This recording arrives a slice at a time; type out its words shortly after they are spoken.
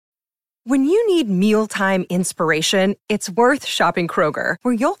When you need mealtime inspiration, it's worth shopping Kroger,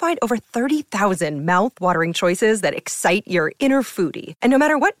 where you'll find over 30,000 mouth-watering choices that excite your inner foodie. And no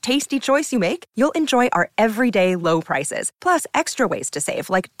matter what tasty choice you make, you'll enjoy our everyday low prices, plus extra ways to save,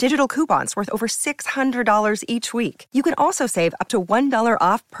 like digital coupons worth over $600 each week. You can also save up to $1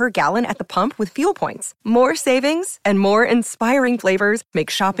 off per gallon at the pump with fuel points. More savings and more inspiring flavors make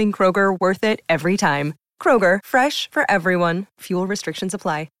shopping Kroger worth it every time. Kroger, fresh for everyone. Fuel restrictions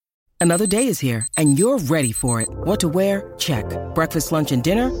apply. Another day is here, and you're ready for it. What to wear? Check. Breakfast, lunch, and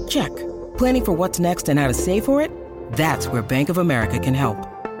dinner? Check. Planning for what's next and how to save for it? That's where Bank of America can help.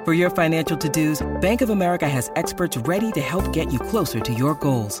 For your financial to-dos, Bank of America has experts ready to help get you closer to your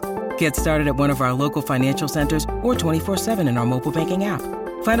goals. Get started at one of our local financial centers or 24/7 in our mobile banking app.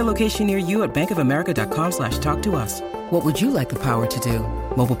 Find a location near you at bankofamerica.com/talktous. What would you like the power to do?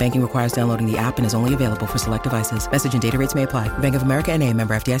 Mobile banking requires downloading the app and is only available for select devices. Message and data rates may apply. Bank of America N.A.,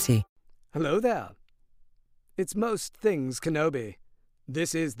 member FDIC. Hello there. It's Most Things Kenobi.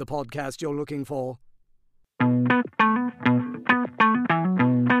 This is the podcast you're looking for.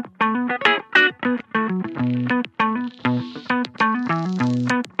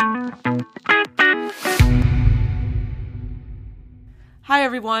 Hi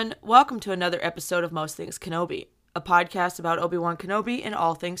everyone, welcome to another episode of Most Things Kenobi, a podcast about Obi-Wan Kenobi and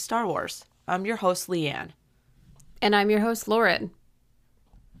all things Star Wars. I'm your host, Leanne. And I'm your host, Lauren.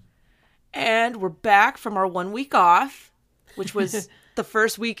 And we're back from our 1 week off, which was the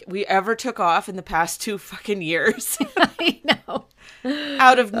first week we ever took off in the past 2 fucking years. I know.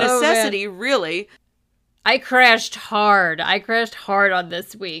 Out of necessity, really. I crashed hard. On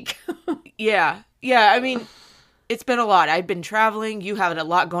this week. Yeah, I mean, it's been a lot. I've been traveling. You have a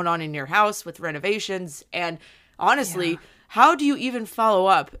lot going on in your house with renovations. And honestly, how do you even follow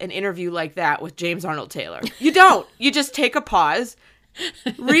up an interview like that with James Arnold Taylor? You don't. You just take a pause,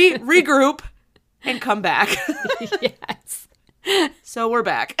 regroup, and come back. Yes. So we're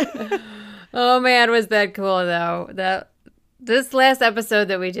back. Oh man, was that cool though. This last episode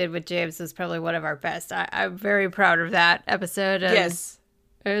that we did with James was probably one of our best. I'm very proud of that episode. Yes.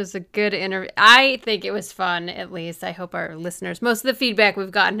 It was a good interview. I think it was fun, at least. I hope our listeners, most of the feedback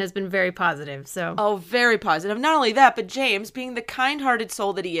we've gotten has been very positive. So. Oh, very positive. Not only that, but James, being the kind-hearted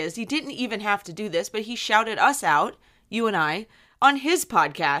soul that he is, he didn't even have to do this, but he shouted us out, you and I, on his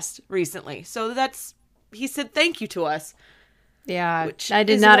podcast recently. So he said thank you to us. Yeah, I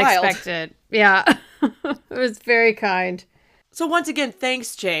did not expect it. Yeah, it was very kind. So once again,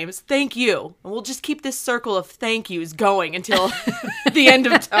 thanks, James. Thank you. And we'll just keep this circle of thank yous going until the end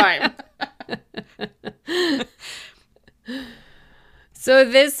of time. So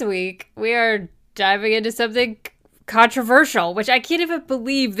this week, we are diving into something controversial, which I can't even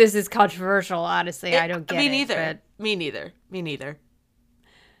believe this is controversial, honestly. I don't get it. Me neither.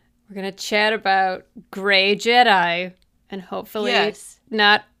 We're going to chat about gray Jedi and hopefully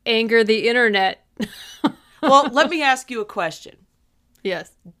not anger the internet. Well, let me ask you a question.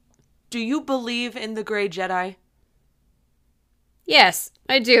 Yes. Do you believe in the gray Jedi? Yes,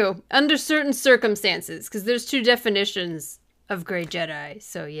 I do. Under certain circumstances, because there's 2 definitions of gray Jedi,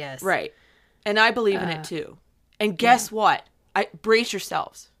 so yes. Right. And I believe in it too. And guess what? Brace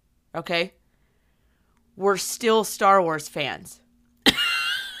yourselves, okay? We're still Star Wars fans.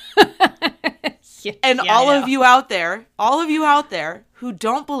 All of you out there who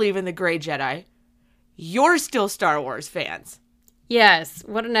don't believe in the gray Jedi, you're still Star Wars fans. Yes,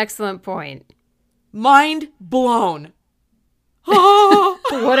 what an excellent point. Mind blown.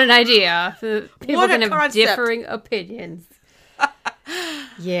 What an idea. People can have concept. differing opinions.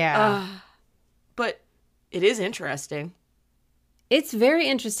 Yeah. But it is interesting. It's very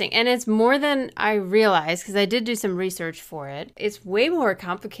interesting, and it's more than I realized, because I did do some research for it. It's way more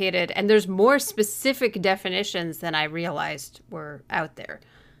complicated, and there's more specific definitions than I realized were out there.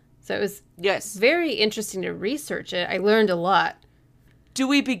 So it was very interesting to research it. I learned a lot. Do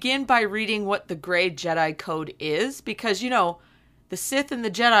we begin by reading what the gray Jedi code is? Because, the Sith and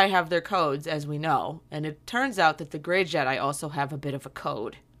the Jedi have their codes, as we know. And it turns out that the gray Jedi also have a bit of a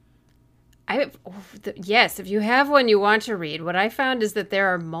code. Yes, if you have one you want to read, what I found is that there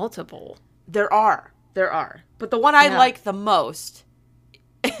are multiple. There are. But the one I like the most,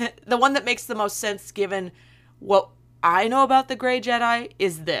 the one that makes the most sense given what I know about the gray Jedi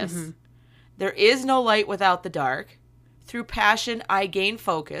is this. Mm-hmm. There is no light without the dark. Through passion, I gain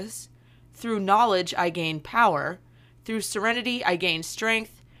focus. Through knowledge, I gain power. Through serenity, I gain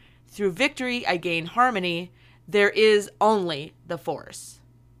strength. Through victory, I gain harmony. There is only the Force.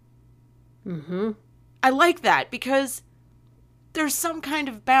 Mm-hmm. I like that because there's some kind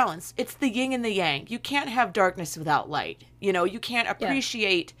of balance. It's the yin and the yang. You can't have darkness without light. You can't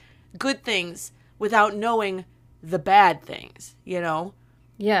appreciate good things without knowing the bad things, you know?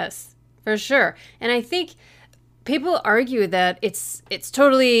 Yes, for sure. And I think people argue that it's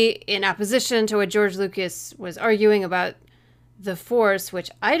totally in opposition to what George Lucas was arguing about the Force, which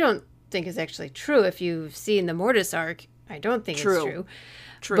I don't think is actually true. If you've seen the Mortis arc, I don't think it's true.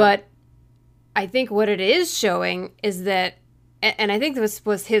 True. But I think what it is showing is that, and I think this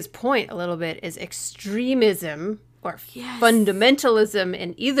was his point a little bit, is extremism or fundamentalism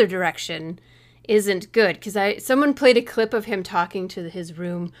in either direction isn't good. Because someone played a clip of him talking to his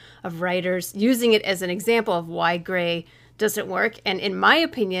room of writers, using it as an example of why Grey doesn't work. And in my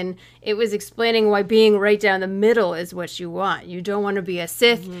opinion, it was explaining why being right down the middle is what you want. You don't want to be a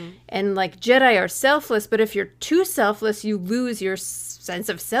Sith, and like Jedi are selfless, but if you're too selfless, you lose your sense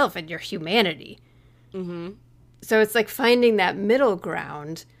of self and your humanity. So it's like finding that middle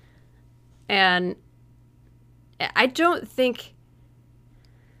ground. And I don't think...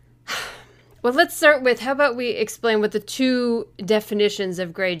 Well, let's start with, how about we explain what the two definitions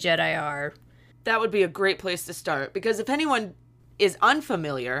of Grey Jedi are? That would be a great place to start, because if anyone is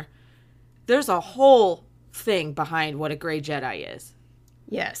unfamiliar, there's a whole thing behind what a Grey Jedi is.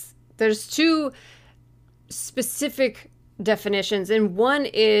 Yes. There's two specific definitions, and one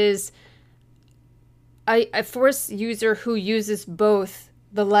is a Force user who uses both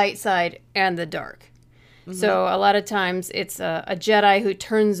the light side and the dark. So a lot of times it's a Jedi who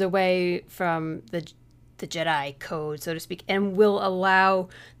turns away from the Jedi code, so to speak, and will allow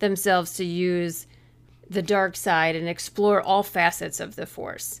themselves to use the dark side and explore all facets of the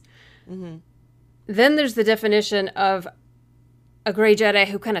Force. Then there's the definition of a Grey Jedi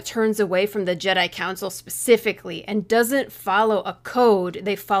who kind of turns away from the Jedi Council specifically and doesn't follow a code.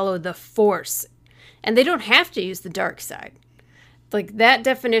 They follow the Force. And they don't have to use the dark side. Like, that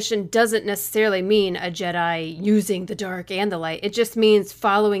definition doesn't necessarily mean a Jedi using the dark and the light. It just means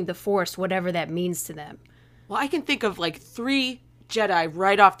following the Force, whatever that means to them. Well, I can think of like 3 Jedi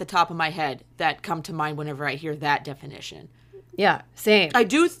right off the top of my head that come to mind whenever I hear that definition. Yeah, same. I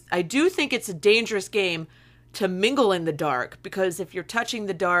do think it's a dangerous game to mingle in the dark, because if you're touching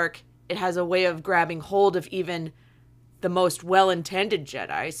the dark, it has a way of grabbing hold of even the most well-intended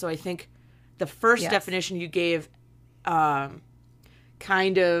Jedi. So I think the first definition you gave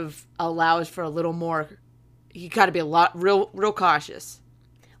kind of allows for a little more. You got to be real cautious.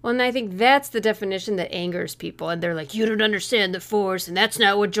 Well, and I think that's the definition that angers people, and they're like, you don't understand the Force, and that's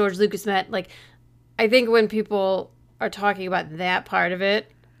not what George Lucas meant. Like, I think when people are talking about that part of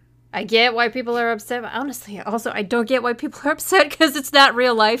it, I get why people are upset. But honestly, also, I don't get why people are upset, because it's not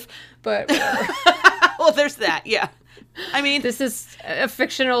real life. But whatever. Well, there's that, yeah. I mean, this is a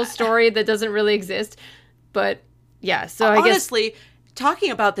fictional story that doesn't really exist. But yeah, so I guess honestly,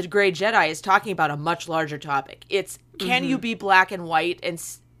 talking about the Grey Jedi is talking about a much larger topic. It's, can you be black and white,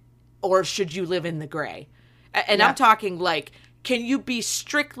 or should you live in the gray? And I'm talking like, can you be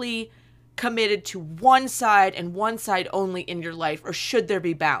strictly committed to one side and one side only in your life, or should there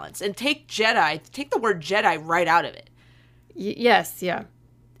be balance? And take the word Jedi right out of it. Yes, yeah.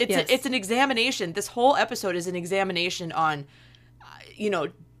 It's an examination. This whole episode is an examination on,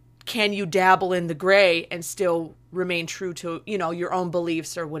 can you dabble in the gray and still remain true to, your own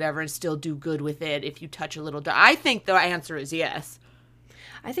beliefs or whatever, and still do good with it if you touch a little. I think the answer is yes.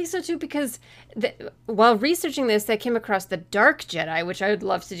 I think so too, because while researching this, I came across the Dark Jedi, which I would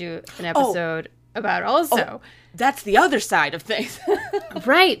love to do an episode about also. Oh, that's the other side of things.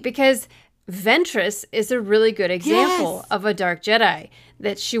 Right, because Ventress is a really good example of a Dark Jedi.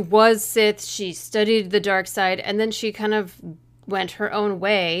 That she was Sith, she studied the dark side, and then she kind of went her own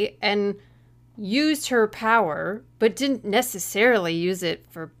way and used her power, but didn't necessarily use it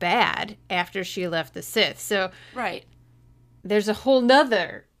for bad after she left the Sith. So right. There's a whole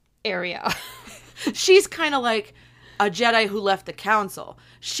nother area. She's kind of like a Jedi who left the Council.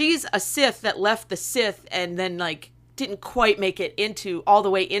 She's a Sith that left the Sith and then didn't quite make it all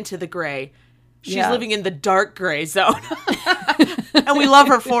the way into the gray. She's living in the dark gray zone. And we love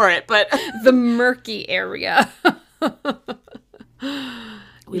her for it, but the murky area.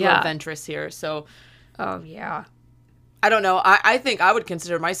 We love Ventress here, so oh yeah. I don't know. I think I would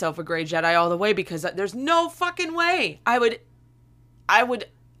consider myself a Grey Jedi all the way, because there's no fucking way I would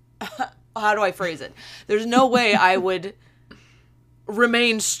how do I phrase it? There's no way I would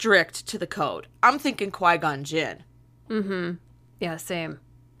remain strict to the code. I'm thinking Qui-Gon Jinn. Mm-hmm. Yeah, same.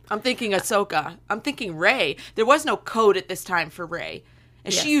 I'm thinking Ahsoka. I'm thinking Rey. There was no code at this time for Rey.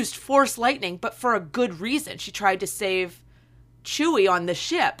 And she used Force lightning, but for a good reason. She tried to save Chewie on the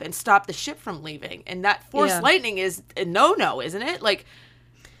ship and stop the ship from leaving. And that Force lightning is a no-no, isn't it?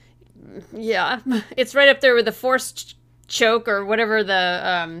 Yeah. It's right up there with the Force choke or whatever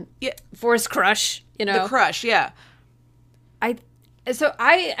the Force crush, The crush, yeah. I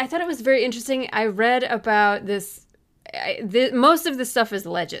thought it was very interesting. I read about this. Most of the stuff is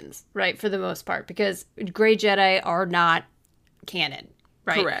legends, right, for the most part, because Grey Jedi are not canon,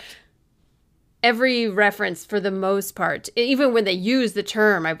 right? Correct. Every reference, for the most part, even when they use the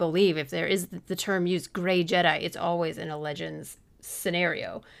term, I believe, if there is the term used, Grey Jedi, it's always in a legends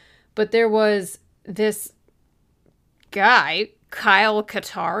scenario. But there was this guy, Kyle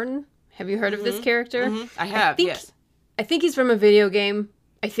Katarn. Have you heard of this character? Mm-hmm. I have, yes. I think he's from a video game.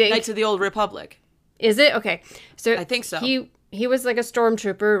 I think Knights of the Old Republic. Is it? Okay. So I think so. He was like a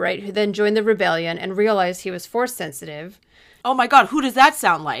stormtrooper, right, who then joined the rebellion and realized he was Force sensitive. Oh my god, who does that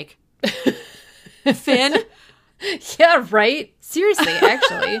sound like? Finn? Yeah, right? Seriously,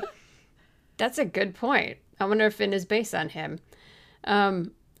 actually. That's a good point. I wonder if Finn is based on him.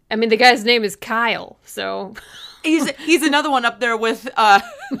 I mean, the guy's name is Kyle, so... He's another one up there with,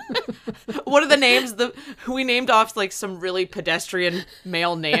 what are the names? We named off, like, some really pedestrian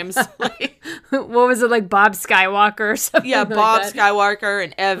male names. Like, what was it, like Bob Skywalker or something? Yeah, Bob like that? Skywalker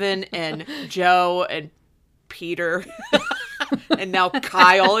and Evan and Joe and Peter. And now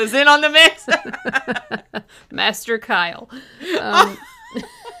Kyle is in on the mix. Master Kyle.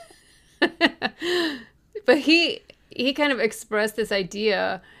 But he kind of expressed this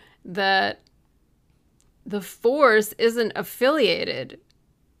idea that the Force isn't affiliated.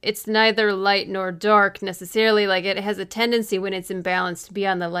 It's neither light nor dark necessarily. Like, it has a tendency when it's imbalanced to be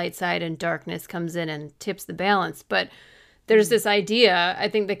on the light side, and darkness comes in and tips the balance. But there's this idea, I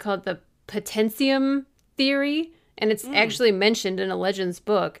think they call it the potentium theory, and it's actually mentioned in a Legends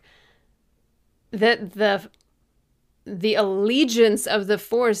book, that the allegiance of the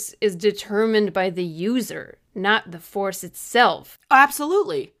Force is determined by the user, not the Force itself.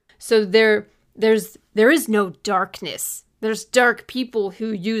 Absolutely. So there is no darkness. There's dark people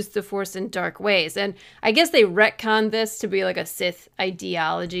who use the Force in dark ways. And I guess they retcon this to be like a Sith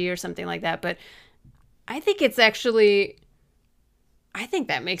ideology or something like that. But I think it's actually... I think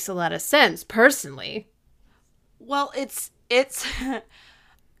that makes a lot of sense, personally. Well, it's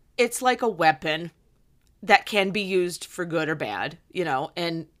it's like a weapon that can be used for good or bad,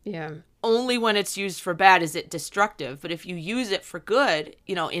 and only when it's used for bad is it destructive. But if you use it for good,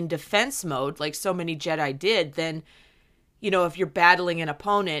 in defense mode, like so many Jedi did, then, if you're battling an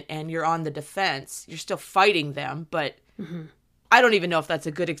opponent and you're on the defense, you're still fighting them. But I don't even know if that's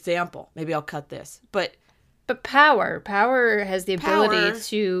a good example. Maybe I'll cut this. But power has the ability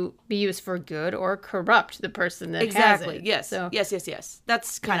to be used for good or corrupt the person that has it. Yes. So, yes.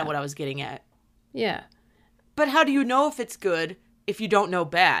 That's kind of what I was getting at. Yeah. But how do you know if it's good if you don't know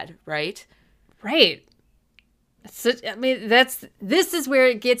bad, right? Right. So, I mean, this is where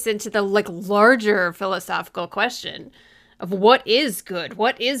it gets into the larger philosophical question of what is good,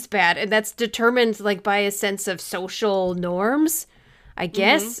 what is bad, and that's determined by a sense of social norms, I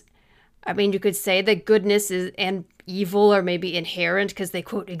guess. Mm-hmm. I mean, you could say that goodness and evil are maybe inherent because they,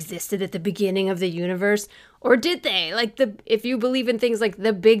 quote, existed at the beginning of the universe. Or did they? If you believe in things like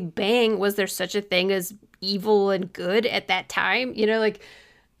the Big Bang, was there such a thing as evil and good at that time? I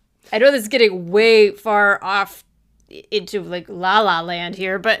know this is getting way far off into La La Land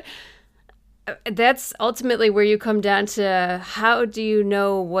here, but that's ultimately where you come down to how do you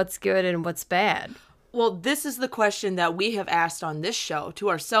know what's good and what's bad? Well, this is the question that we have asked on this show to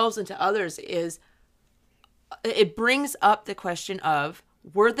ourselves and to others is, it brings up the question of,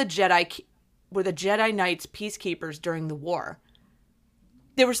 were the Jedi Knights peacekeepers during the war?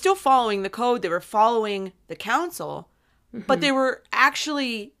 They were still following the code, they were following the council, but they were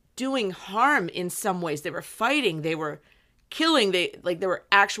actually doing harm in some ways. They were fighting, they were killing, there were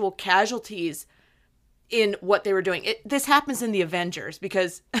actual casualties in what they were doing. This happens in the Avengers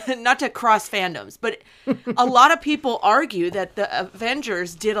because, not to cross fandoms, but a lot of people argue that the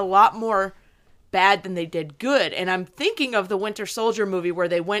Avengers did a lot more bad than they did good. And I'm thinking of the Winter Soldier movie where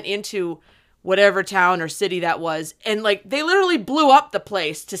they went into whatever town or city that was, and they literally blew up the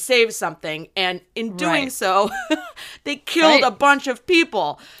place to save something, and in doing so they killed a bunch of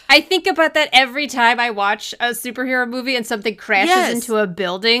people. I think about that every time I watch a superhero movie and something crashes into a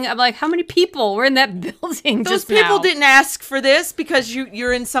building. I'm like, how many people were in that building? Those people didn't ask for this because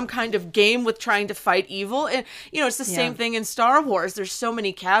you're in some kind of game with trying to fight evil, and it's the same thing in Star Wars. There's so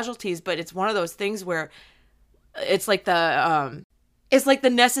many casualties, but it's one of those things where it's like the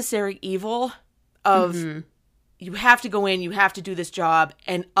necessary evil of you have to go in, you have to do this job,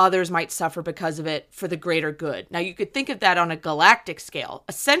 and others might suffer because of it for the greater good. Now, you could think of that on a galactic scale.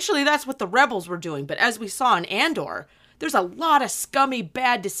 Essentially, that's what the rebels were doing. But as we saw in Andor, there's a lot of scummy,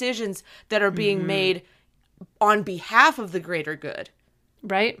 bad decisions that are being made on behalf of the greater good.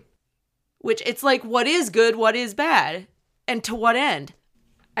 Right? Which it's like, what is good, what is bad, and to what end?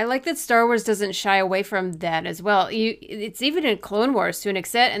 I like that Star Wars doesn't shy away from that as well. It's even in Clone Wars to an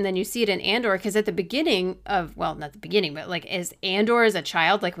extent, and then you see it in Andor, because at the beginning of, well, not the beginning, but like as Andor is a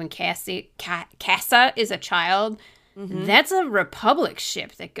child, like when Casa is a child, that's a Republic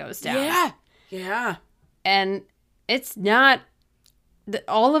ship that goes down. Yeah. And it's not,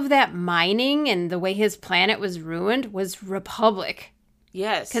 all of that mining and the way his planet was ruined was Republic.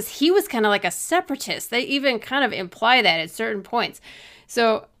 Yes. Because he was kind of like a separatist. They even kind of imply that at certain points.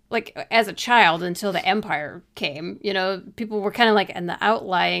 So, like, as a child, until the Empire came, you know, people were kind of like in the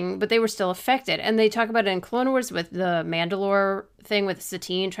outlying, but they were still affected. And they talk about it in Clone Wars with the Mandalore thing with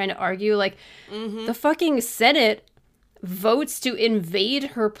Satine trying to argue, like, the fucking Senate votes to invade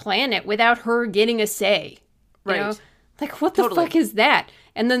her planet without her getting a say. You know? Like, what the fuck is that?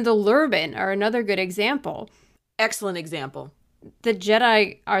 And then the Lurban are another good example. Excellent example. The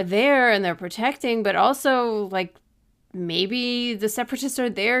Jedi are there and they're protecting, but also, like, maybe the Separatists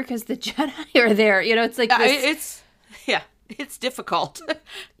are there because the Jedi are there. You know, it's like this... It's difficult.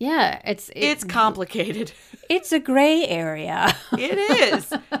 Yeah, it's complicated. It's a gray area. It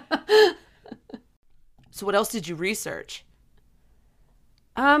is. So what else did you research?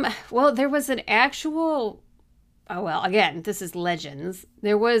 Well, there was an actual... Oh, well, again, this is legends.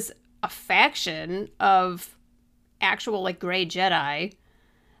 There was a faction of actual, like, gray Jedi.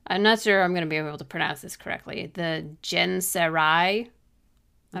 I'm not sure I'm going to be able to pronounce this correctly. The Gen Sarai.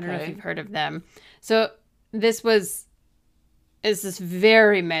 I don't know if you've heard of them. So this is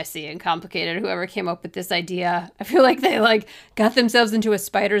very messy and complicated. Whoever came up with this idea, I feel like they like got themselves into a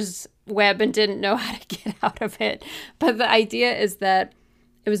spider's web and didn't know how to get out of it. But the idea is that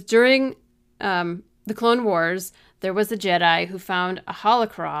it was during the Clone Wars. There was a Jedi who found a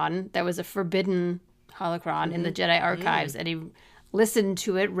holocron that was a forbidden holocron in the Jedi archives, and he listened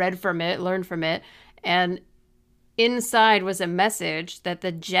to it, read from it, learned from it, and inside was a message that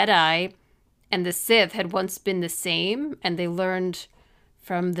the Jedi and the Sith had once been the same, and they learned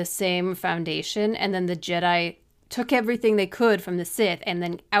from the same foundation, and then the Jedi took everything they could from the Sith and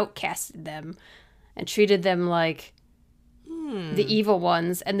then outcasted them and treated them like the evil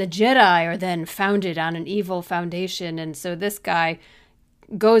ones, and the Jedi are then founded on an evil foundation. And so this guy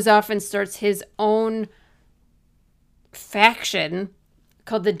goes off and starts his own faction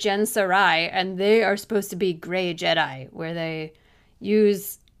called the Gen Sarai, and they are supposed to be gray Jedi, where they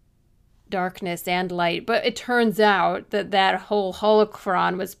use darkness and light. But it turns out that whole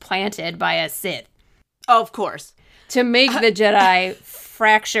holocron was planted by a Sith. Oh, of course. To make the Jedi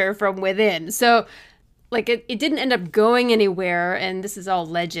fracture from within. So, like, it didn't end up going anywhere, and this is all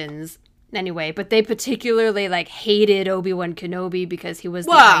legends anyway, but they particularly, like, hated Obi-Wan Kenobi because he was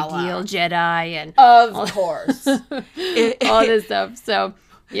the ideal Jedi, and of course. all this stuff. So,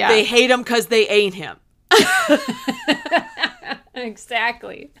 yeah. They hate him because they ain't him.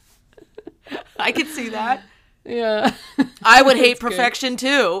 Exactly. I could see that. Yeah. I would hate perfection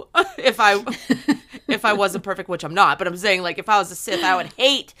too if I wasn't perfect, which I'm not, but I'm saying, like, if I was a Sith, I would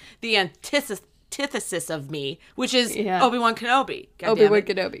hate the antithesis of me, which is Obi-Wan Kenobi. Obi-Wan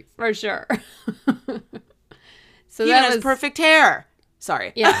Kenobi, for sure. So he has perfect hair.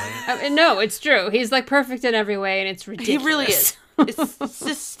 Sorry. Yeah. No, it's true. He's, like, perfect in every way, and it's ridiculous. He really is. It's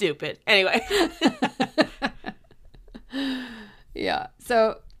just stupid. Anyway. Yeah.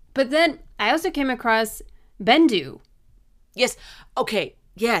 So, but then I also came across Bendu. Yes. Okay.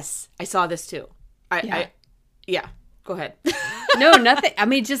 Yes. I saw this too. Yeah. Go ahead. No, nothing. I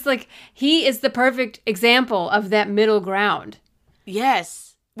mean, just like, he is the perfect example of that middle ground.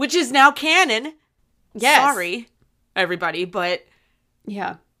 Yes. Which is now canon. Yes. Sorry, everybody, but...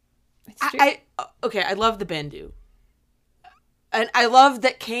 Yeah. I love the Bendu. And I love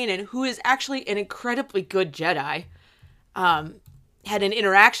that Kanan, who is actually an incredibly good Jedi, had an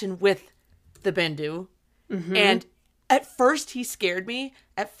interaction with the Bendu. Mm-hmm. And at first he scared me,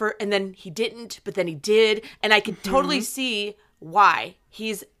 and then he didn't, but then he did. And I could totally see why.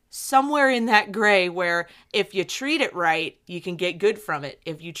 He's somewhere in that gray where if you treat it right, you can get good from it.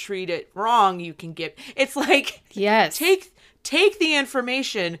 If you treat it wrong, you can get... It's like, yes, take the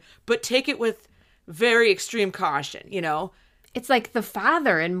information, but take it with very extreme caution, you know? It's like the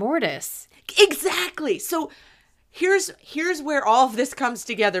father in Mortis. Exactly. So here's where all of this comes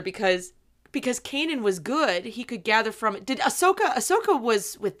together, because Kanan was good, he could gather from it. Did Ahsoka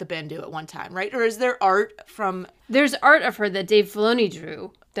was with the Bendu at one time, right? Or is there art from... There's art of her that Dave Filoni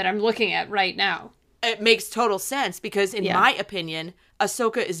drew that I'm looking at right now. It makes total sense, because in my opinion,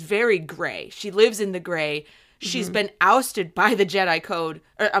 Ahsoka is very gray. She lives in the gray. She's been ousted by the Jedi Code,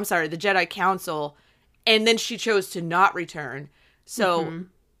 or I'm sorry, the Jedi Council, And then she chose to not return. So,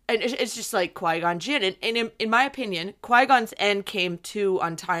 and it's just like Qui-Gon Jinn. And in my opinion, Qui-Gon's end came too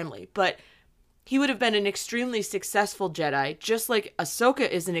untimely. But he would have been an extremely successful Jedi, just like Ahsoka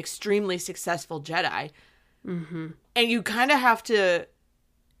is an extremely successful Jedi. Mm-hmm. And you kind of have to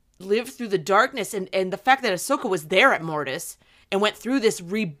live through the darkness. And the fact that Ahsoka was there at Mortis and went through this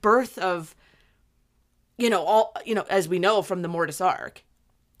rebirth of, as we know from the Mortis arc.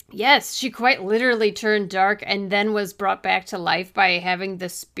 Yes, she quite literally turned dark and then was brought back to life by having the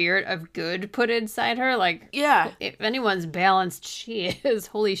spirit of good put inside her. Like, yeah, if anyone's balanced, she is.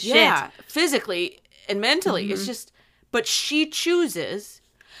 Holy shit. Yeah, physically and mentally. It's just, but she chooses.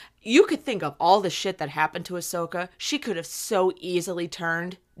 You could think of all the shit that happened to Ahsoka. She could have so easily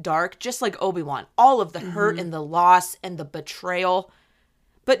turned dark, just like Obi-Wan. All of the hurt and the loss and the betrayal.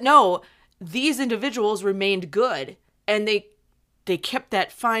 But no, these individuals remained good, and they kept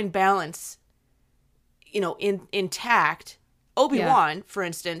that fine balance, intact. Obi-Wan, for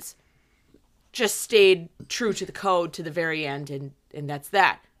instance, just stayed true to the code to the very end, and that's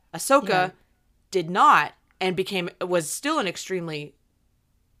that. Ahsoka did not, and was still an extremely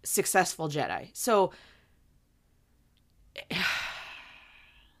successful Jedi. So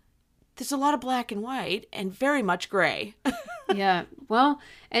there's a lot of black and white and very much gray. Yeah, well,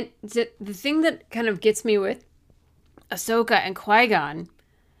 and the thing that kind of gets me with Ahsoka and Qui-Gon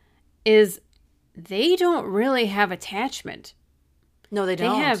is they don't really have attachment. No, they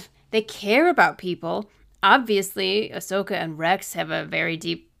don't. They care about people. Obviously, Ahsoka and Rex have a very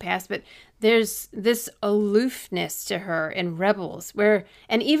deep past, but there's this aloofness to her in Rebels,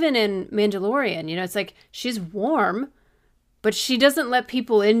 and even in Mandalorian, it's like she's warm, but she doesn't let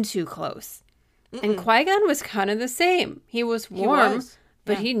people in too close. Mm-mm. And Qui-Gon was kind of the same. He was warm,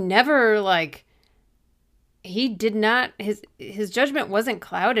 but he never he did not, his judgment wasn't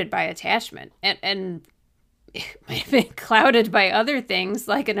clouded by attachment, and it might have been clouded by other things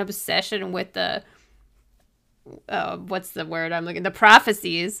like an obsession with the what's the word I'm looking, the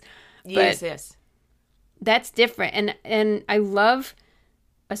prophecies. Yes. That's different, and I love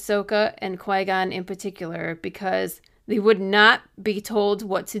Ahsoka and Qui-Gon in particular because they would not be told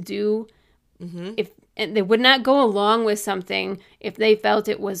what to do and they would not go along with something if they felt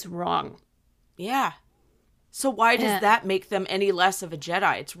it was wrong. Yeah. So why does that make them any less of a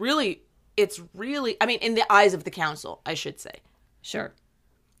Jedi? It's really, I mean, in the eyes of the Council, I should say. Sure.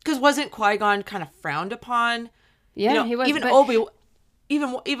 Because wasn't Qui-Gon kind of frowned upon? Yeah, he was. Even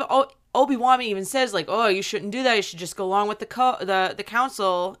Obi-Wan even says, like, oh, you shouldn't do that. You should just go along with the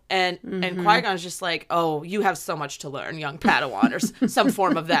Council. And Qui-Gon's just like, oh, you have so much to learn, young Padawan, or some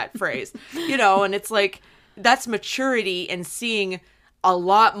form of that phrase. And it's like, that's maturity and seeing a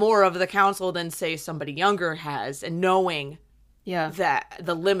lot more of the Council than, say, somebody younger has, and knowing that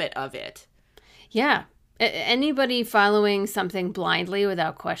the limit of it. Yeah. Anybody following something blindly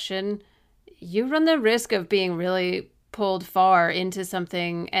without question, you run the risk of being really pulled far into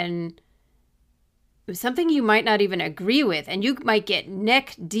something, and something you might not even agree with, and you might get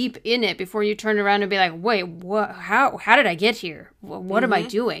neck deep in it before you turn around and be like, wait, what? How did I get here? What am I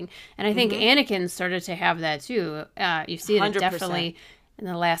doing? And I think Anakin started to have that too. You see it 100%. Definitely in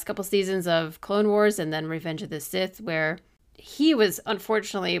the last couple seasons of Clone Wars and then Revenge of the Sith, where he was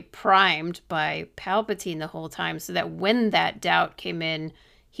unfortunately primed by Palpatine the whole time, so that when that doubt came in,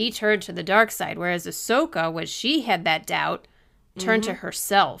 he turned to the dark side, whereas Ahsoka, when she had that doubt, turned to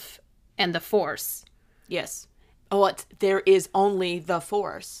herself and the Force. Yes. Oh, there is only the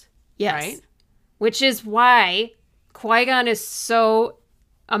Force. Yes. Right? Which is why Qui-Gon is so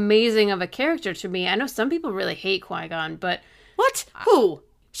amazing of a character to me. I know some people really hate Qui-Gon, but... What? Who?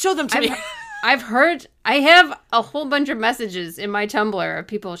 Show them to me. I've heard... I have a whole bunch of messages in my Tumblr of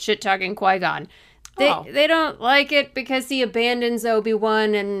people shit-talking Qui-Gon. They don't like it because he abandons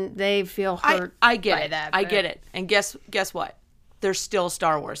Obi-Wan and they feel hurt I get by it. that. I get it. And guess what? They're still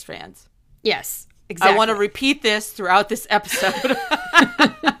Star Wars fans. Yes, exactly. I want to repeat this throughout this episode.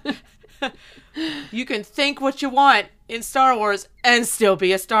 You can think what you want in Star Wars and still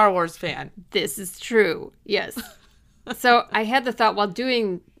be a Star Wars fan. This is true. Yes. So I had the thought while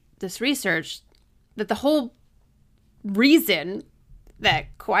doing this research that the whole reason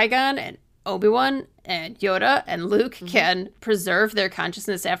that Qui-Gon and Obi-Wan and Yoda and Luke can preserve their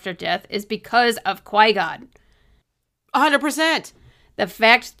consciousness after death is because of Qui-Gon. 100%. The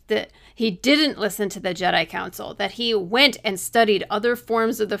fact that he didn't listen to the Jedi Council, that he went and studied other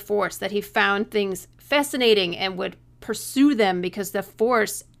forms of the Force, that he found things fascinating and would pursue them because the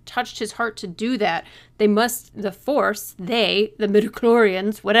Force touched his heart to do that. The Force, the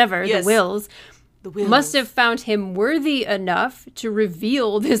midichlorians, whatever, the wills, must have found him worthy enough to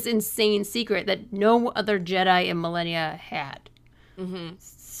reveal this insane secret that no other Jedi in millennia had. Mm-hmm.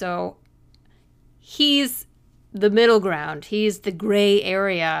 So he's the middle ground. He's the gray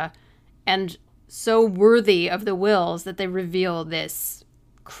area, and so worthy of the wills that they reveal this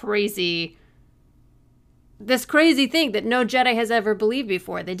crazy thing that no Jedi has ever believed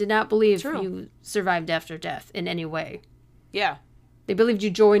before. They did not believe you survived after death in any way. Yeah. They believed you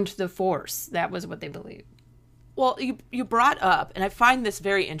joined the Force. That was what they believed. Well, you brought up, and I find this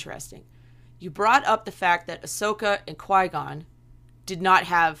very interesting, you brought up the fact that Ahsoka and Qui-Gon did not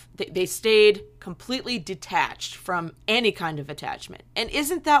have, they stayed completely detached from any kind of attachment. And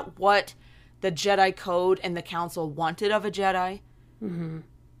isn't that what the Jedi Code and the Council wanted of a Jedi? Mm-hmm.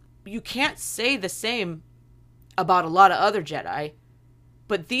 You can't say the same about a lot of other Jedi,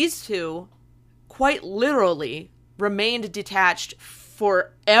 but these two quite literally remained detached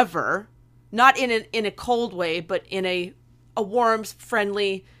forever, not in a cold way, but in a warm,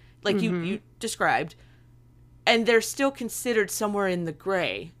 friendly, like mm-hmm. you described, and they're still considered somewhere in the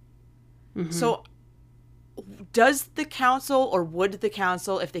gray. Mm-hmm. So does the council, or would the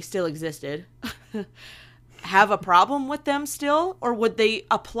council, if they still existed, have a problem with them still, or would they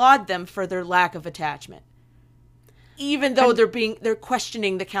applaud them for their lack of attachment? Even though they're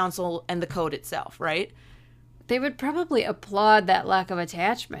questioning the council and the code itself, right? They would probably applaud that lack of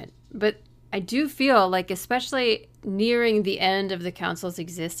attachment. But I do feel like, especially nearing the end of the council's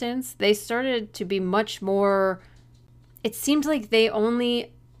existence, they started to be much more... It seemed like they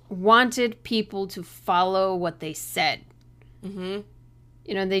only wanted people to follow what they said. Mm-hmm.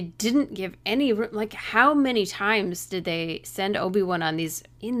 You know, they didn't give any... Like, how many times did they send Obi-Wan on these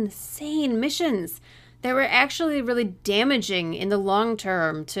insane missions that were actually really damaging in the long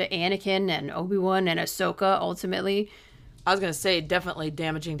term to Anakin and Obi-Wan and Ahsoka, ultimately? I was going to say definitely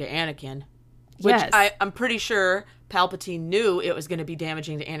damaging to Anakin. Which yes. I'm pretty sure Palpatine knew it was going to be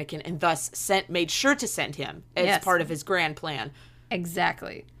damaging to Anakin, and thus made sure to send him as yes. part of his grand plan.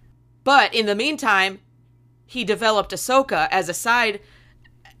 Exactly. But in the meantime, he developed Ahsoka as a side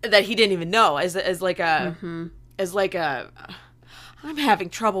that he didn't even know, as like a... Mm-hmm. As like a... I'm having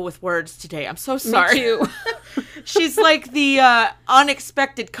trouble with words today. I'm so sorry. Me too. She's like the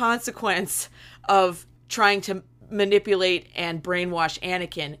unexpected consequence of trying to manipulate and brainwash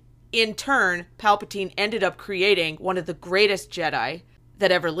Anakin. In turn, Palpatine ended up creating one of the greatest Jedi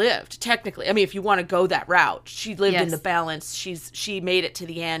that ever lived, technically. I mean, if you want to go that route. She lived yes. in the balance. She made it to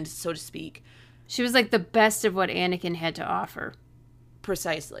the end, so to speak. She was like the best of what Anakin had to offer.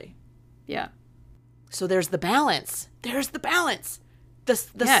 Precisely. Yeah. So there's the balance. There's the balance. The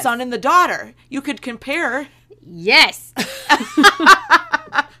yes. son and the daughter. You could compare. Yes.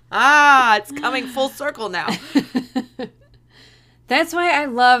 It's coming full circle now. That's why I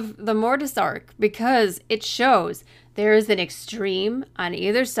love the Mortis arc, because it shows there is an extreme on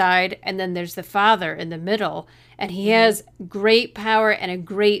either side, and then there's the father in the middle, and he mm-hmm. has great power and a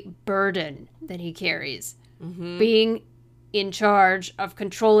great burden that he carries, mm-hmm. being in charge of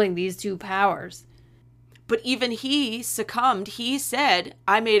controlling these two powers. But even he succumbed. He said,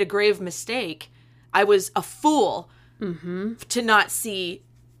 I made a grave mistake. I was a fool mm-hmm. to not see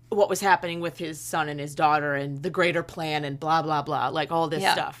what was happening with his son and his daughter and the greater plan and blah, blah, blah, like all this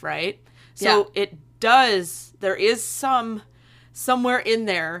yeah. stuff, right? So yeah. There is somewhere in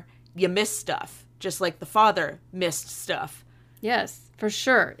there, you miss stuff, just like the father missed stuff. Yes, for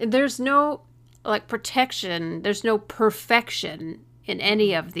sure. There's no, like, protection. There's no perfection in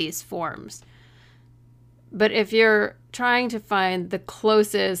any of these forms. But if you're trying to find the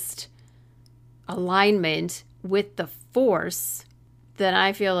closest alignment with the Force, then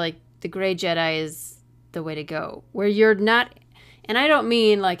I feel like the Gray Jedi is the way to go. Where you're not, and I don't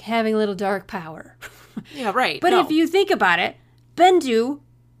mean like having a little dark power. Yeah, right. But if you think about it, Bendu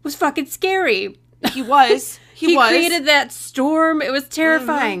was fucking scary. He was. He created that storm. It was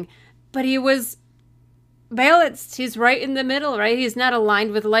terrifying. Mm-hmm. But he was balanced. He's right in the middle, right? He's not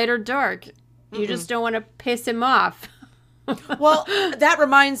aligned with light or dark. You just don't want to piss him off. Well, that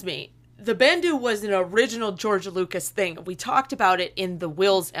reminds me. The Bendu was an original George Lucas thing. We talked about it in the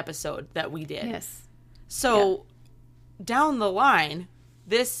Wills episode that we did. Yes. So, down the line,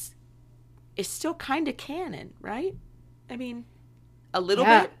 this is still kind of canon, right? I mean, a little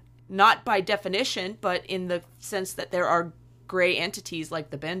bit. Not by definition, but in the sense that there are gray entities like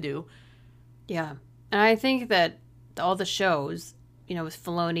the Bendu. Yeah. And I think that all the shows... you know, with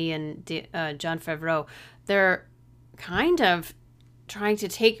Filoni and Jon Favreau, they're kind of trying to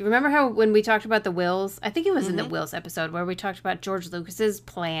take... Remember how when we talked about the Wills? I think it was mm-hmm. in the Wills episode where we talked about George Lucas's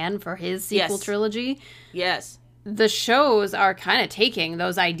plan for his sequel yes. trilogy. Yes. The shows are kind of taking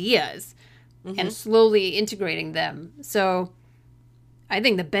those ideas, and slowly integrating them. So I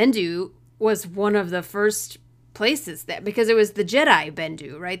think the Bendu was one of the first places that, because it was the Jedi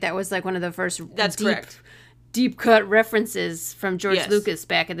Bendu, right? That was like one of the first correct. Deep cut references from George Lucas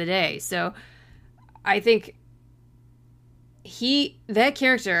back in the day. So I think that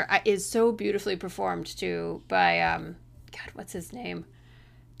character is so beautifully performed too by God, what's his name?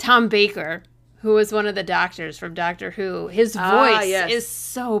 Tom Baker, who was one of the doctors from Doctor Who. His voice is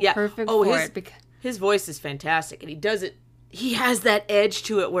so perfect for it. His voice is fantastic, and he does it. He has that edge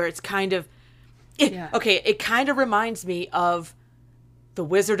to it where it's kind of okay. It kind of reminds me of the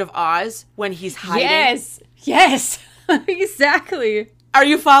Wizard of Oz when he's hiding. Yes, exactly. Are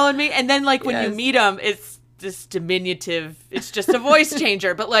you following me? And then like when you meet him, it's this diminutive. It's just a voice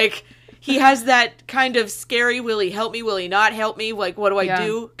changer, but like he has that kind of scary, will he help me, will he not help me, like what do I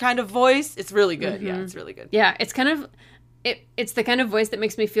do kind of voice. It's really good. Yeah, it's really good. Yeah, it's kind of it's the kind of voice that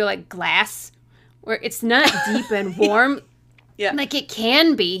makes me feel like Glass, where it's not deep and warm. Like it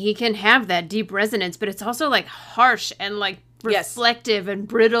can be. He can have that deep resonance, but it's also like harsh and like reflective and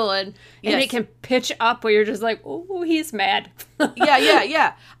brittle, and it can pitch up where you're just like, oh, he's mad.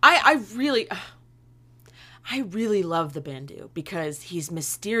 yeah. I really love the Bendu because he's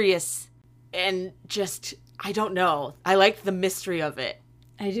mysterious and just, I don't know. I like the mystery of it.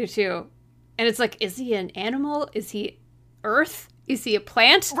 I do too. And it's like, is he an animal? Is he earth? Is he a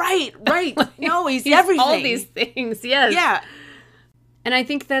plant? Right. Like, no, he's everything. All these things, yes. Yeah. And I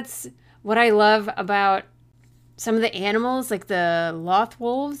think that's what I love about some of the animals, like the Loth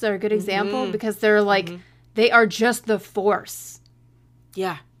wolves are a good example because they're like, they are just the Force.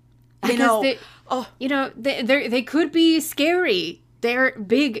 Yeah. Because they could be scary. They're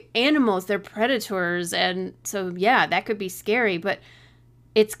big animals. They're predators. And so, yeah, that could be scary. But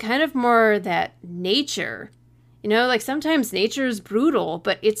it's kind of more that nature. You know, like sometimes nature is brutal,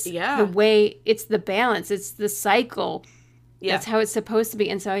 but it's the way, it's the balance. It's the cycle. Yeah. That's how it's supposed to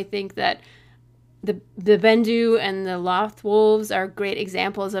be. And so I think that the Bendu and the Loth wolves are great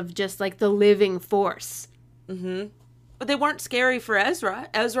examples of just like the living force. But they weren't scary for Ezra.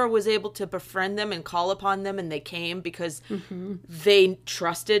 Ezra was able to befriend them and call upon them, and they came because they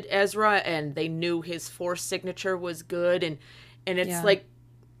trusted Ezra and they knew his force signature was good. And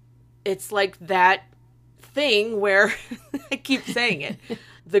it's like that thing where I keep saying it.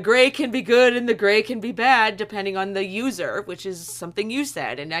 The gray can be good and the gray can be bad depending on the user, which is something you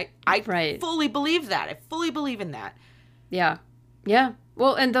said. And I fully believe that. I fully believe in that. Yeah. Yeah.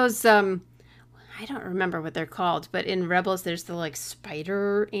 Well, and those, I don't remember what they're called, but in Rebels, there's the like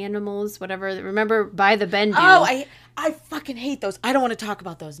spider animals, whatever. Remember by the Bendu. Oh, I fucking hate those. I don't want to talk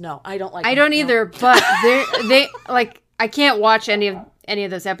about those. No, I don't like them. I don't either, but they like, I can't watch any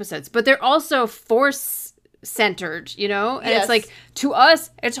of those episodes, but they're also force centered, you know? And it's like, to us,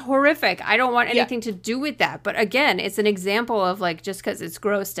 it's horrific. I don't want anything to do with that. But again, it's an example of like, just because it's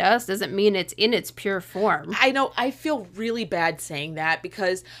gross to us doesn't mean it's in its pure form. I know. I feel really bad saying that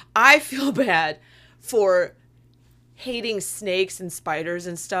because I feel bad for hating snakes and spiders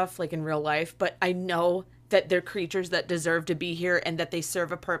and stuff like in real life. But I know that they're creatures that deserve to be here and that they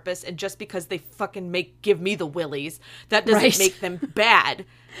serve a purpose. And just because they fucking give me the willies, that doesn't make them bad.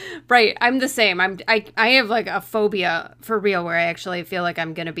 Right. I'm the same. I have like a phobia for real where I actually feel like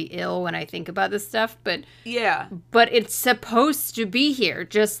I'm going to be ill when I think about this stuff. But but it's supposed to be here.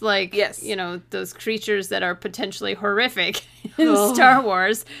 Just like, you know, those creatures that are potentially horrific in Star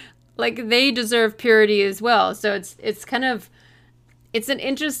Wars, like they deserve purity as well. So it's kind of, it's an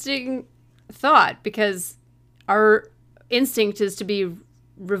interesting thought because our instinct is to be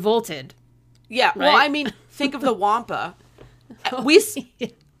revolted. Yeah. Right? Well, I mean, think of the Wampa.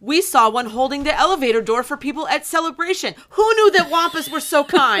 We saw one holding the elevator door for people at Celebration. Who knew that Wampas were so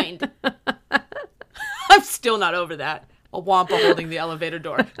kind? I'm still not over that. A Wampa holding the elevator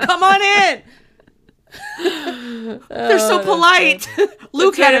door. Come on in. They're so polite.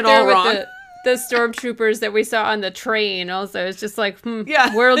 Luke had it all wrong. The stormtroopers that we saw on the train also. It's just like,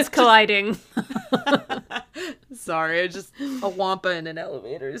 worlds colliding. Sorry, a Wampa in an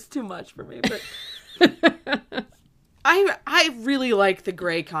elevator is too much for me. But I really like the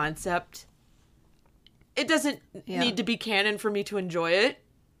gray concept. It doesn't need to be canon for me to enjoy it,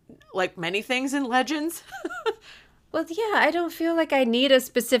 like many things in Legends. Well, yeah, I don't feel like I need a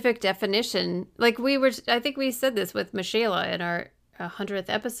specific definition. Like I think we said this with Michaela in our 100th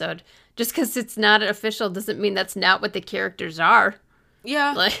episode. Just because it's not official doesn't mean that's not what the characters are.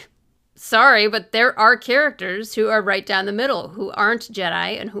 Yeah. Like, sorry, but there are characters who are right down the middle, who aren't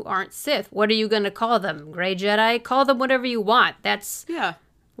Jedi and who aren't Sith. What are you going to call them? Gray Jedi? Call them whatever you want. That's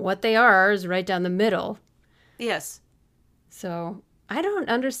what they are, is right down the middle. Yes. So I don't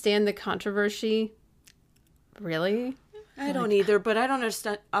understand the controversy. Really? I don't either, but I don't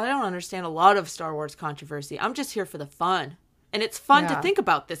understand a lot of Star Wars controversy. I'm just here for the fun. And it's fun to think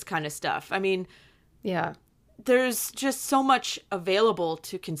about this kind of stuff. I mean, yeah. There's just so much available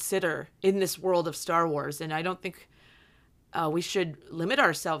to consider in this world of Star Wars, and I don't think we should limit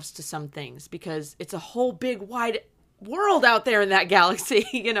ourselves to some things because it's a whole big wide world out there in that galaxy,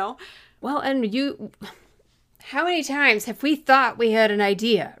 you know? Well, and how many times have we thought we had an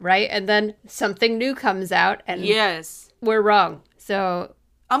idea, right? And then something new comes out and yes, we're wrong. So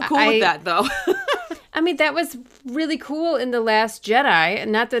I'm cool with that, though. I mean, that was really cool in The Last Jedi.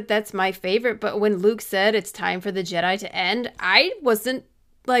 Not that that's my favorite, but when Luke said it's time for the Jedi to end, I wasn't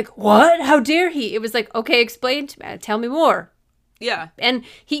like, what? How dare he? It was like, okay, explain to me. Tell me more. Yeah. And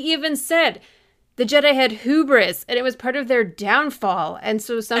he even said the Jedi had hubris, and it was part of their downfall. And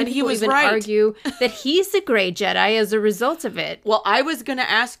so some people even argue that he's a gray Jedi as a result of it. Well, I was going to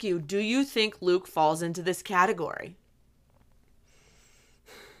ask you, do you think Luke falls into this category?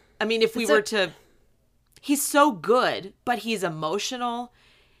 I mean, if we were to... He's so good, but he's emotional.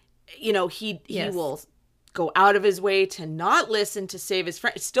 You know, he will go out of his way to not listen to save his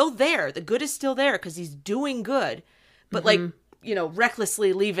friend. It's still there. The good is still there because he's doing good. But like, you know,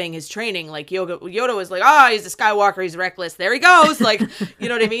 recklessly leaving his training. Like Yoda was like, he's a Skywalker. He's reckless. There he goes. Like, you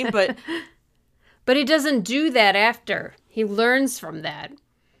know what I mean? But he doesn't do that after. He learns from that.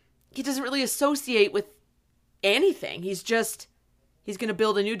 He doesn't really associate with anything. He's going to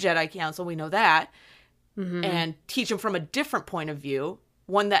build a new Jedi Council. We know that. And teach him from a different point of view,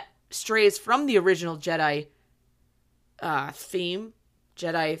 one that strays from the original Jedi theme,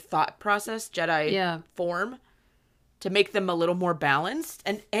 Jedi thought process, Jedi form, to make them a little more balanced.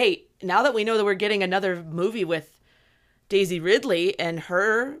 And hey, now that we know that we're getting another movie with Daisy Ridley and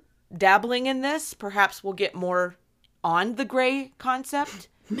her dabbling in this, perhaps we'll get more on the gray concept.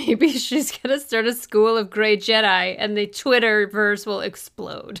 Maybe she's going to start a school of gray Jedi and the Twitterverse will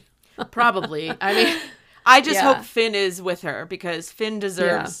explode. Probably. I mean... I just hope Finn is with her because Finn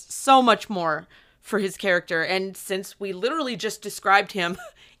deserves so much more for his character. And since we literally just described him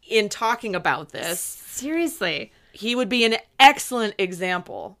in talking about this. Seriously. He would be an excellent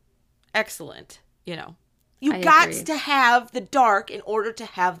example. Excellent. You know, you got to have the dark in order to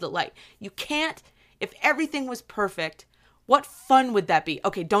have the light. You can't, if everything was perfect, what fun would that be?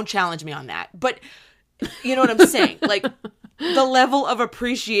 Okay, don't challenge me on that. But you know what I'm saying? Like the level of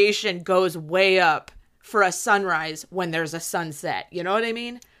appreciation goes way up for a sunrise when there's a sunset. You know what I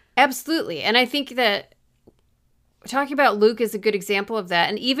mean? Absolutely. And I think that talking about Luke is a good example of that.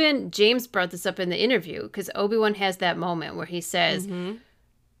 And even James brought this up in the interview because Obi-Wan has that moment where he says, you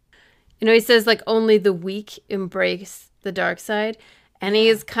know, he says like only the weak embrace the dark side. And he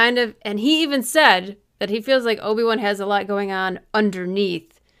is kind of, and he even said that he feels like Obi-Wan has a lot going on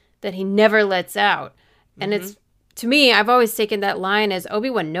underneath that he never lets out. And it's, to me, I've always taken that line as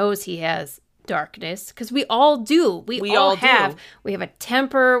Obi-Wan knows he has darkness because we all do. We all have. We have a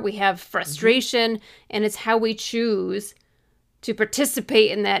temper, we have frustration, and it's how we choose to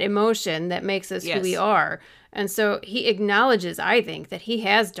participate in that emotion that makes us who we are. And so he acknowledges, I think, that he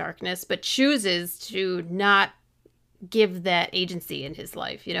has darkness, but chooses to not give that agency in his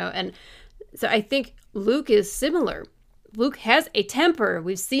life, you know? And so I think Luke is similar. Luke has a temper.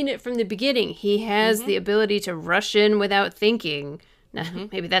 We've seen it from the beginning. He has the ability to rush in without thinking. Now,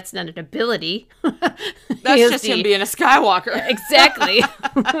 maybe that's not an ability. That's just him being a Skywalker. Exactly.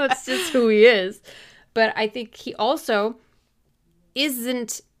 That's just who he is. But I think he also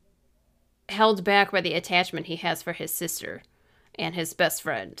isn't held back by the attachment he has for his sister and his best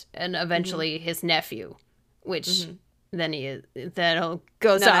friend and eventually his nephew, which then that'll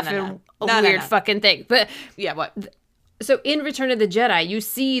goes off in a weird fucking thing. But yeah, what? So in Return of the Jedi, you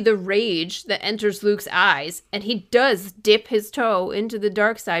see the rage that enters Luke's eyes, and he does dip his toe into the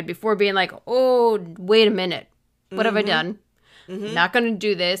dark side before being like, oh, wait a minute. What have I done? Not going to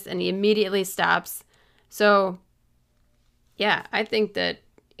do this. And he immediately stops. So, yeah, I think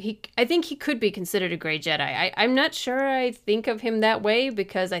he could be considered a gray Jedi. I'm not sure I think of him that way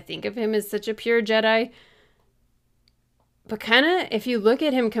because I think of him as such a pure Jedi. But kind of, if you look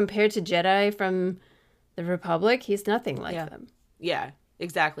at him compared to Jedi from the Republic, he's nothing like them. Yeah,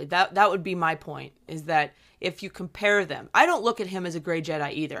 exactly. That would be my point, is that if you compare them, I don't look at him as a gray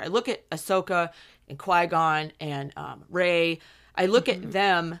Jedi either. I look at Ahsoka and Qui-Gon and Rey. I look at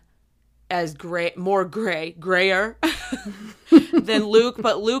them as grayer than Luke,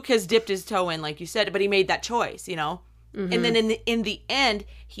 but Luke has dipped his toe in, like you said, but he made that choice, you know? And then in the end,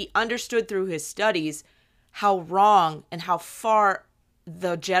 he understood through his studies how wrong and how far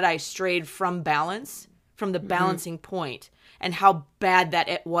the Jedi strayed from balance, from the balancing point. and how bad that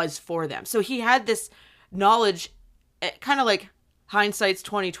it was for them. So he had this knowledge, kind of like hindsight's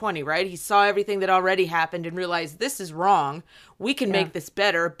 2020, right? He saw everything that already happened and realized this is wrong. We can make this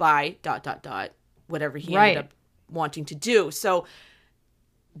better by ... whatever he ended up wanting to do. So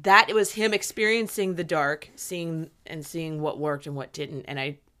that it was him experiencing the dark, seeing what worked and what didn't. And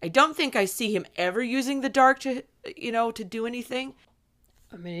I don't think I see him ever using the dark to do anything.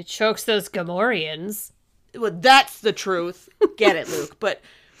 I mean, it chokes those Gamorreans. Well, that's the truth. Get it, Luke. But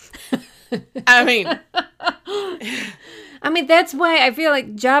I mean, that's why I feel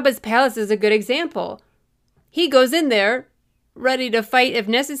like Jabba's palace is a good example. He goes in there ready to fight if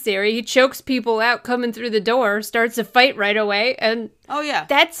necessary. He chokes people out coming through the door, starts a fight right away. And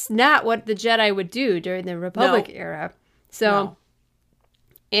that's not what the Jedi would do during the Republic era. So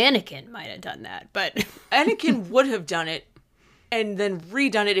Anakin might have done that, but Anakin would have done it and then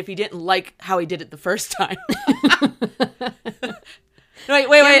redone it if he didn't like how he did it the first time. Wait,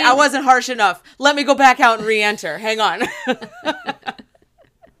 I wasn't harsh enough. Let me go back out and re-enter. Hang on.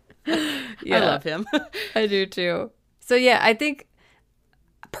 I love him. I do too. So yeah, I think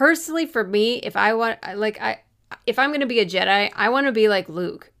personally for me, if I'm going to be a Jedi, I want to be like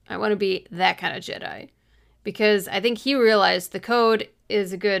Luke. I want to be that kind of Jedi. Because I think he realized the code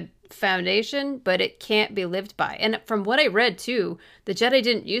is a good foundation, but it can't be lived by. And from what I read too, the Jedi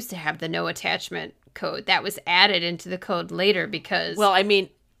didn't used to have the no attachment code. That was added into the code later because... Well, I mean,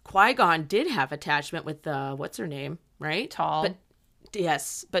 Qui-Gon did have attachment with, what's her name, right? Tall.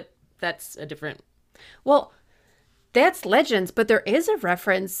 Yes, but that's a different... Well, that's Legends, but there is a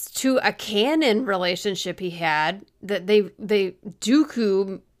reference to a canon relationship he had that they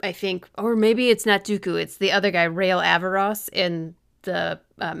Dooku, I think, or maybe it's not Dooku, it's the other guy, Rael Averross in the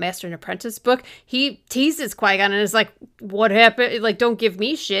Master and Apprentice book. He teases Qui-Gon and is like, what happened? Like, don't give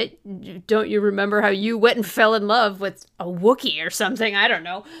me shit. Don't you remember how you went and fell in love with a Wookiee or something? I don't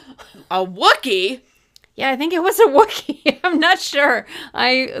know. A Wookiee? Yeah, I think it was a Wookiee. I'm not sure.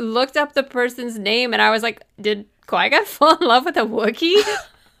 I looked up the person's name and I was like, did Qui-Gon fall in love with a Wookiee?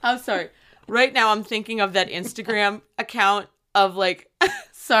 I'm sorry. Right now I'm thinking of that Instagram account of like,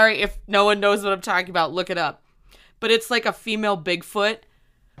 sorry if no one knows what I'm talking about, look it up. But it's like a female Bigfoot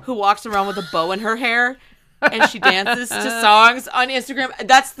who walks around with a bow in her hair and she dances to songs on Instagram.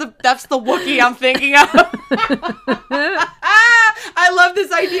 That's the Wookiee I'm thinking of. I love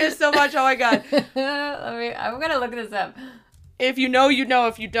this idea so much. Oh my God. I'm going to look this up. If you know, you know.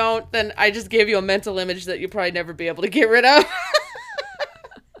 If you don't, then I just gave you a mental image that you'll probably never be able to get rid of.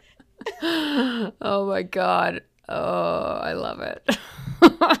 Oh my God. Oh, I love it.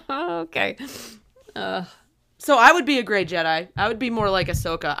 Okay. So I would be a gray Jedi. I would be more like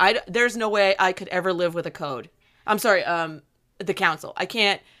Ahsoka. There's no way I could ever live with a code. I'm sorry, the Council. I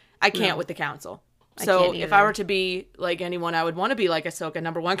can't with the Council. So if I were to be like anyone, I would want to be like Ahsoka,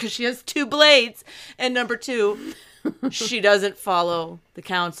 number one, because she has 2 blades. And number 2, she doesn't follow the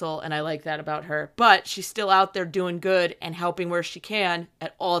Council, and I like that about her. But she's still out there doing good and helping where she can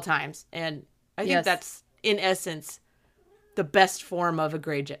at all times. And I think that's, in essence, the best form of a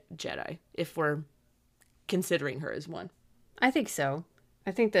gray Jedi, if we're considering her as one. I think so.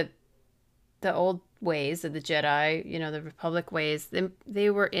 I think that the old ways of the Jedi, the Republic ways, they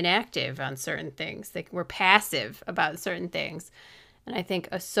were inactive on certain things. They were passive about certain things. And I think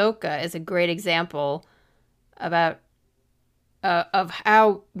Ahsoka is a great example about of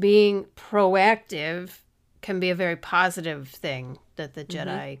how being proactive can be a very positive thing that the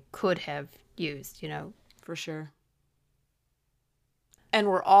Jedi could have used, For sure. And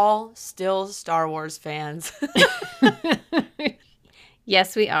we're all still Star Wars fans.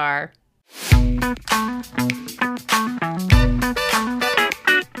 Yes, we are.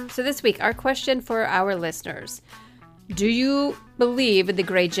 So this week, our question for our listeners. Do you believe in the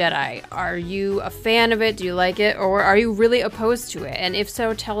Grey Jedi? Are you a fan of it? Do you like it? Or are you really opposed to it? And if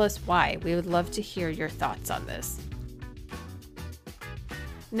so, tell us why. We would love to hear your thoughts on this.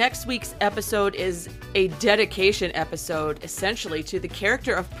 Next week's episode is a dedication episode, essentially, to the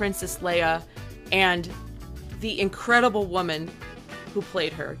character of Princess Leia and the incredible woman who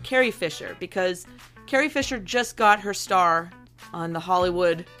played her, Carrie Fisher, because Carrie Fisher just got her star on the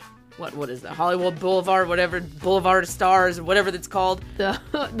Hollywood, what is that, Hollywood Boulevard, whatever, Boulevard of Stars, or whatever that's called.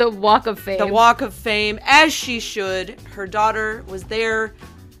 The Walk of Fame. The Walk of Fame, as she should. Her daughter was there.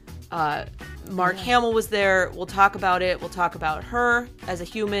 Mark Hamill was there. We'll talk about it. We'll talk about her as a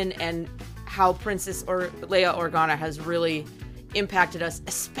human and how Princess Leia Organa has really impacted us,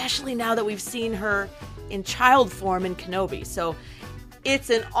 especially now that we've seen her in child form in Kenobi. So it's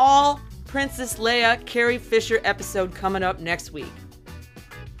an all Princess Leia Carrie Fisher episode coming up next week.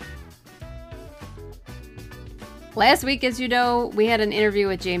 Last week, as you know, we had an interview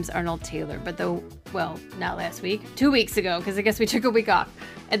with James Arnold Taylor, but not last week, 2 weeks ago, because I guess we took a week off.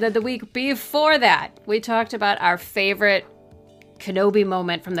 And then the week before that, we talked about our favorite Kenobi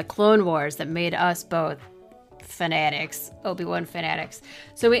moment from the Clone Wars that made us both fanatics, Obi-Wan fanatics.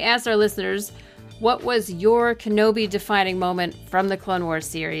 So we asked our listeners, what was your Kenobi defining moment from the Clone Wars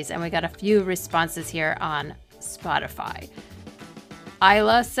series? And we got a few responses here on Spotify.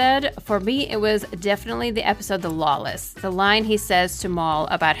 Isla said, for me, it was definitely the episode The Lawless. The line he says to Maul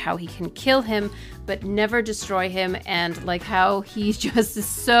about how he can kill him, but never destroy him, and like how he just is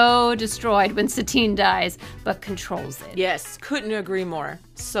so destroyed when Satine dies, but controls it. Yes, couldn't agree more.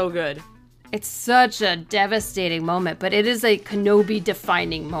 So good. It's such a devastating moment, but it is a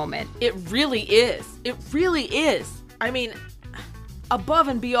Kenobi-defining moment. It really is. It really is. I mean, above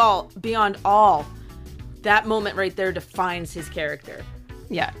and beyond all, that moment right there defines his character.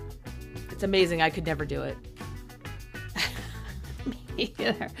 Yeah. It's amazing. I could never do it. Me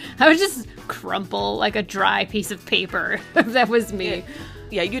either. I would just crumple like a dry piece of paper if that was me.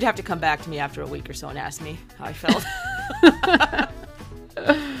 Yeah, you'd have to come back to me after a week or so and ask me how I felt.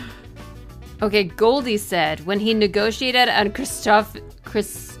 Okay, Goldie said, when he negotiated on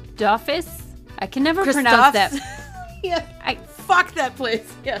Christophus, I can never pronounce that. Yeah, fuck that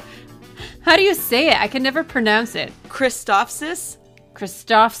place. Yeah. How do you say it? I can never pronounce it. Christophsis?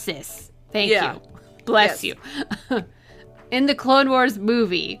 Christophsis. Thank you. Bless you. In the Clone Wars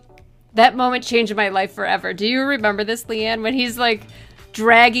movie, that moment changed my life forever. Do you remember this, Leanne? When he's like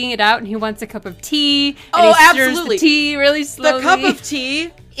dragging it out and he wants a cup of tea. And he stirs absolutely. The tea really slowly. The cup of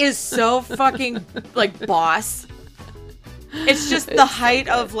tea is so fucking like boss. It's just the height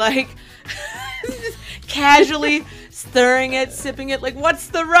of like casually stirring it, sipping it, like, what's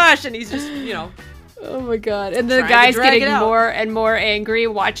the rush? And he's just, oh my god. And the guy's getting more and more angry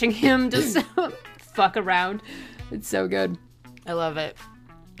watching him just fuck around. It's so good. I love it.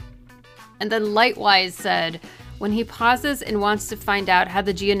 And then Lightwise said, when he pauses and wants to find out how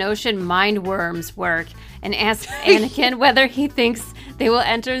the Geonosian mind worms work and asks Anakin whether he thinks they will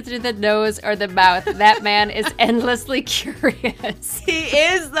enter through the nose or the mouth, that man is endlessly curious. He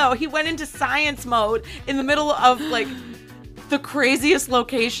is, though. He went into science mode in the middle of, like, the craziest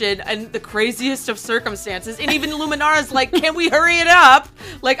location and the craziest of circumstances. And even Luminara's like, can we hurry it up?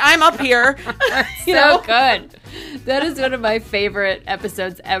 Like, I'm up here. So good. That is one of my favorite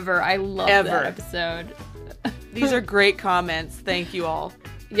episodes ever. I love that episode. These are great comments. Thank you all.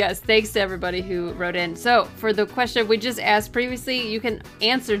 Yes, thanks to everybody who wrote in. So, for the question we just asked previously, you can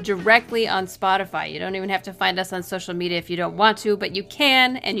answer directly on Spotify. You don't even have to find us on social media if you don't want to, but you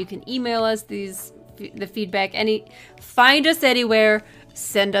can, and you can email us the feedback. Find us anywhere,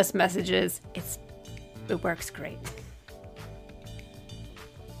 send us messages. It works great.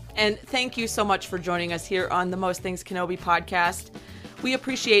 And thank you so much for joining us here on the Most Things Kenobi podcast. We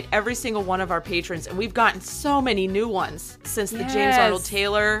appreciate every single one of our patrons, and we've gotten so many new ones since the James Arnold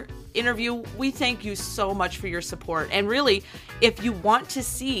Taylor interview. We thank you so much for your support. And really, if you want to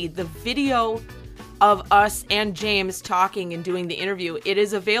see the video of us and James talking and doing the interview, it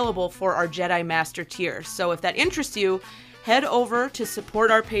is available for our Jedi Master tier. So if that interests you, head over to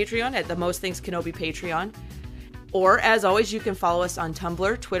support our Patreon at the Most Things Kenobi Patreon. Or, as always, you can follow us on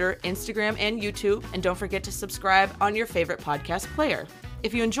Tumblr, Twitter, Instagram, and YouTube. And don't forget to subscribe on your favorite podcast player.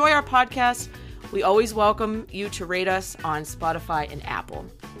 If you enjoy our podcast, we always welcome you to rate us on Spotify and Apple.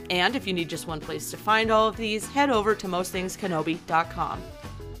 And if you need just one place to find all of these, head over to mostthingskenobi.com.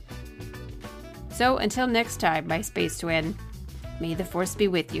 So, until next time, my space twin, may the Force be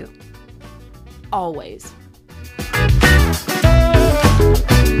with you. Always.